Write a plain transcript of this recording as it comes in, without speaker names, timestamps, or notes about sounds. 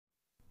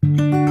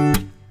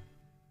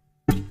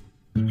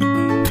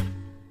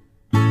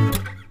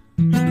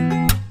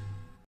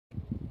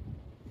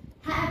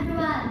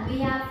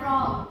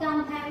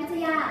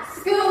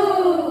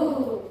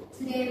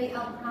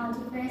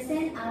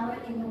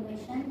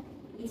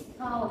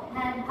called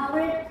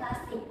hand-powered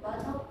plastic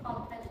bottle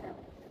compressor.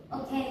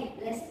 Okay,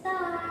 let's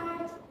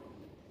start.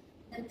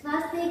 The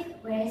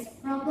plastic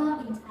waste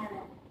problem in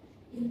Thailand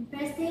in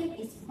plastic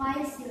is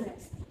quite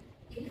serious.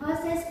 It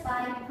causes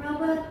by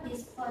proper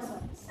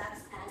disposal, such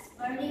as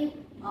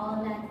burning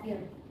or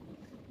landfill.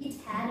 It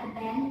had a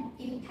bad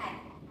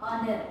impact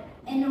on the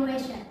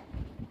innovation.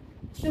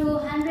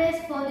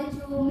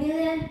 242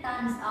 million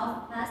tons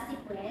of plastic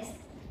waste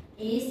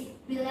is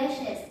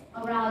released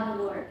around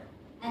the world,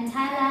 and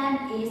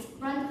Thailand is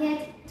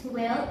ranked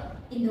 12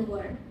 in the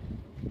world.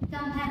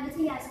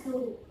 Kampangwittaya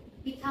school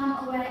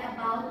become aware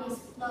about this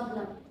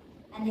problem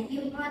and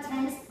the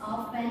importance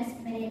of waste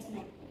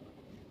management.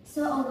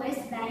 So a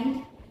waste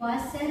bank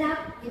was set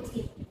up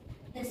within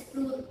the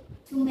school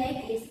to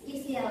make it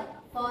easier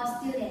for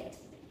students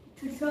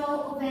to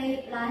throw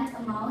away large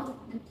amount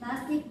of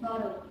plastic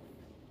bottle.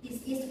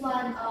 This is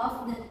one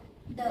of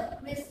the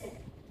reasons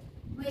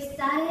we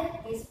started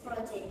this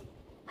project.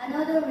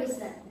 Another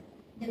reason,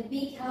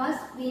 because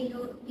we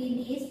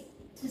need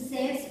to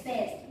save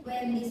space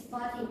when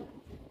disposing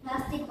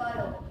plastic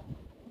bottle.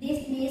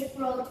 This needs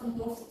grow to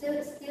move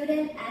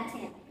student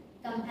attend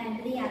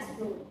Kampangwittaya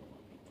school.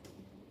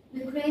 We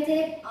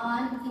created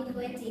an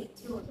innovative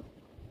tool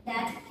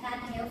that can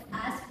help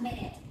us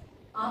manage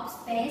of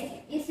space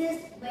issues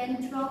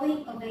when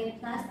throwing away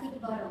plastic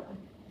bottle.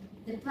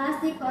 The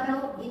plastic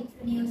bottle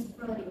introduced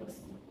products.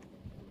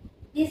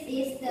 This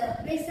is the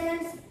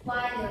reason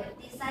why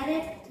we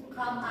decided to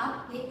come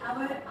up with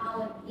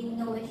our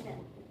innovation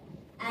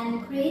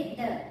and create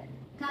the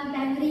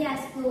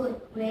Kampangwittaya School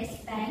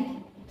Waste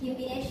Bank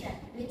combination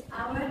with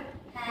our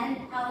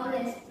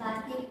hand-powered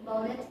plastic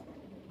bottle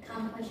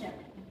compressor.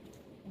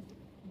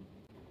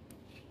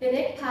 The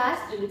next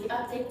part is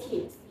the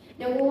objectives.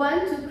 Number 1,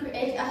 to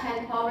create a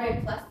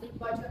hand-powered plastic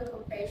bottle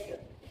compressor.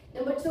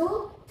 Number 2,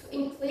 to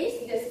increase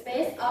the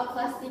space of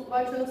plastic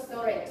bottle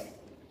storage.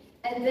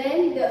 And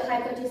then the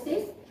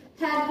hypothesis,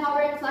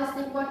 hand-powered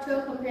plastic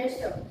bottle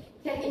compressor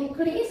can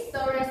increase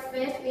storage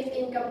space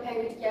within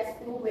Kampangwittaya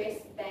School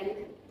Waste Bank.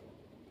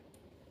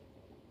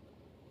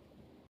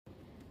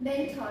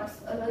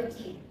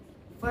 Methodology.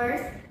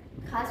 First,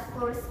 cut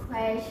 4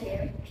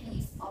 square-shaped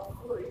pieces of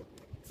wood.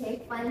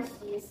 Take 1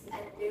 sheet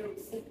and drill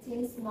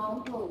 16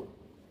 small holes.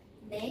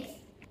 Next,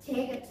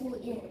 take a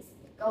 2-inch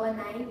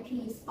galvanized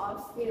piece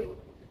of steel.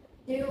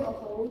 Drill a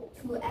hole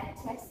to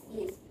attach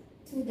it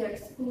to the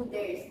screw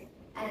desk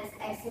and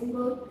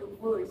assemble the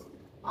wood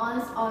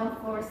on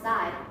 4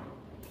 sides.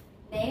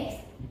 Next,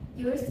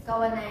 use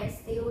galvanized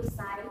steel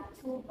side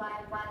 2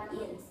 by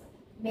 1 inch.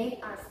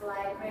 Make a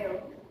slide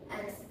rail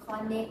and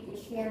connect the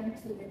chain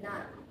to the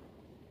nut.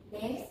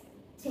 Next,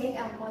 take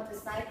a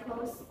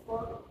motorcycle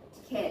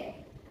sprocket,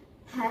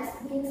 has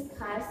been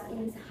cut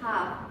in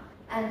half,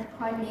 and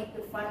connect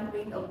the front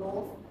ring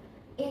above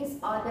in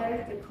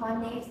order to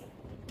connect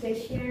the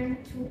chain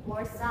to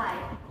both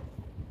sides.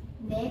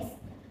 Next,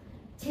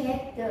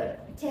 take the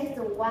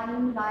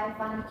 1 by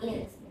 1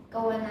 inch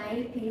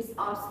galvanized piece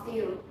of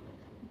steel.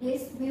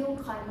 This will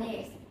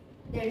connect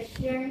the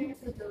chain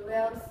to the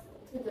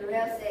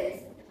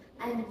rails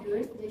and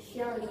use the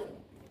chain link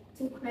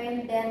to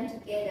clamp them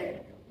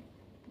together.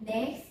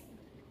 Next,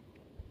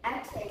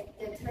 attach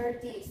the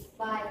 30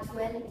 by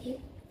 20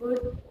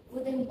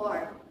 wooden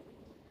board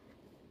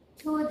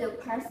to the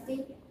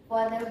plastic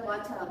water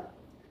bottle.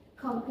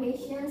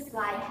 Compression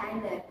slide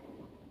handle.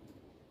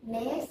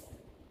 Next,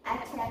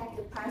 attach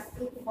the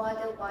plastic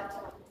water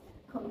bottle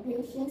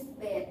compression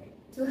bed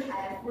to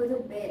have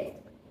wood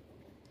bed.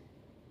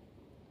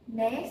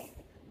 Next,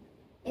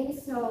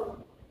 install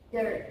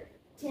the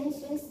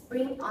tension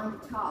spring on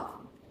the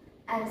top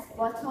and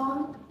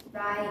bottom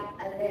right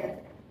and left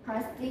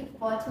plastic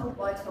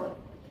bottle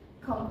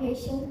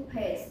compression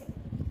paste.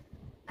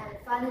 And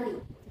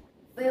finally,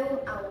 fill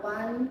a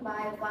 1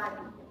 by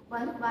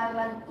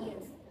 1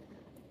 inch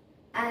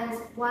and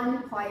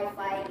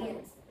 1.5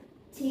 inch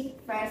thick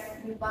fresh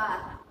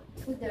rebar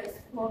to the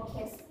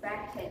sprocket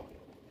bracket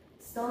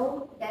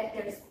so that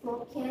the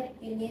sprocket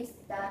unit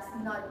does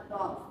not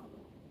drop.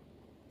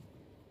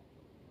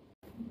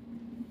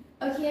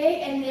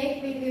 Okay, and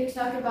next we will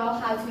talk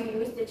about how to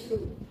use the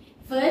tool.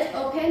 First,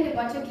 open the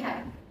bottle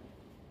cap.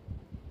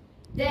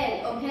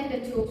 Then, open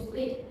the tool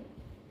lid.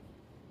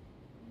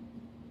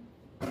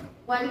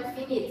 Once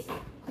finished,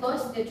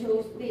 close the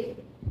tool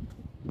lid.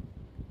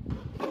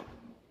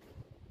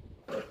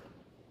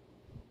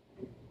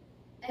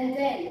 And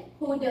then,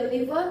 pull the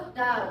lever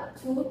down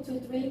 2 to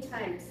 3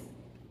 times.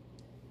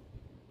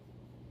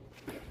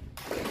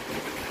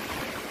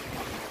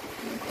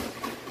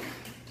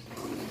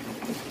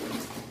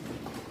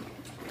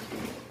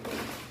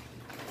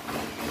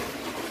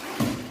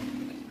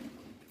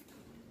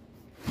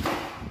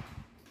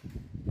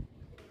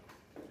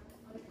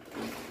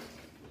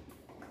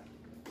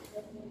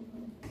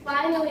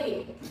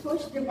 Finally,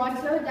 push the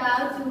bottle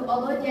down to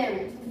allow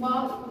them to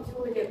fall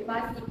into the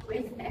plastic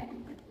waste bag.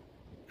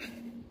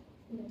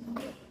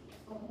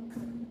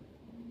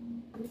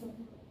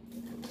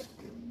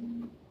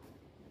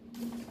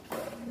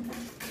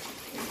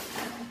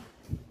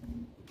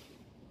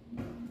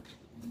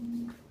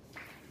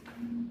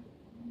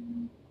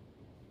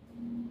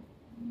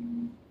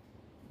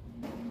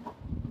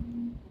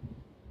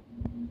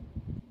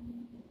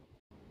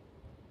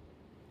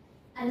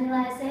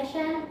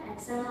 analyzation, and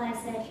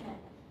sterilization,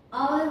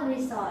 our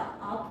result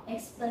of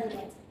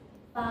experiment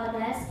found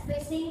that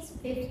squeezing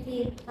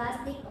 15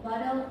 plastic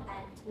bottles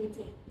and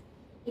treating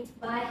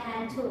it by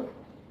hand took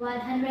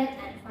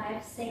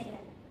 105 seconds,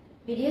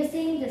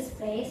 reducing the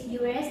space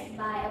used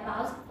by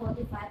about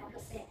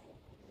 45%.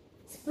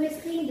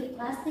 Squeezing the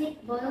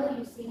plastic bottle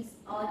using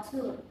our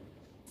tool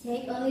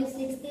take only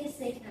 60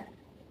 seconds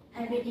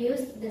and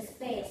reduce the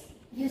space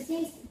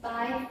using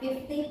by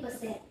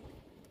 50%.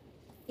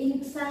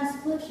 In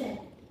transfusion,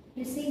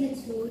 using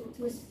the tool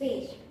to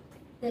speech,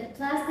 the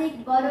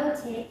plastic bottle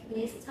takes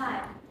less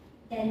time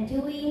than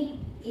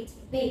doing it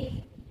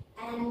big,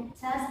 and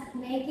thus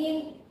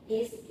making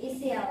it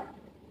easier,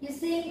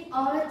 using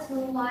our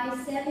tool while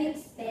saving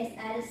space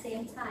at the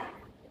same time.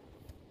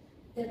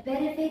 The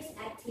benefits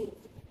active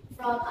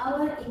from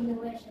our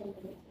innovation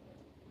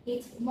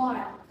it's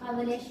more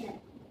combination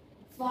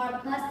for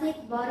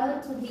plastic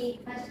bottle to be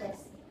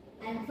processed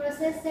and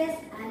processes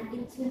and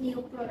into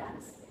new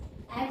products,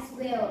 as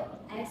well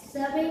as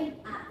serving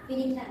a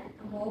finite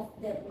among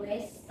the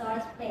waste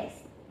storage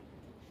place.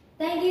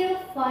 Thank you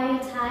for your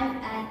time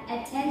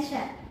and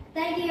attention.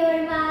 Thank you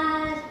very much.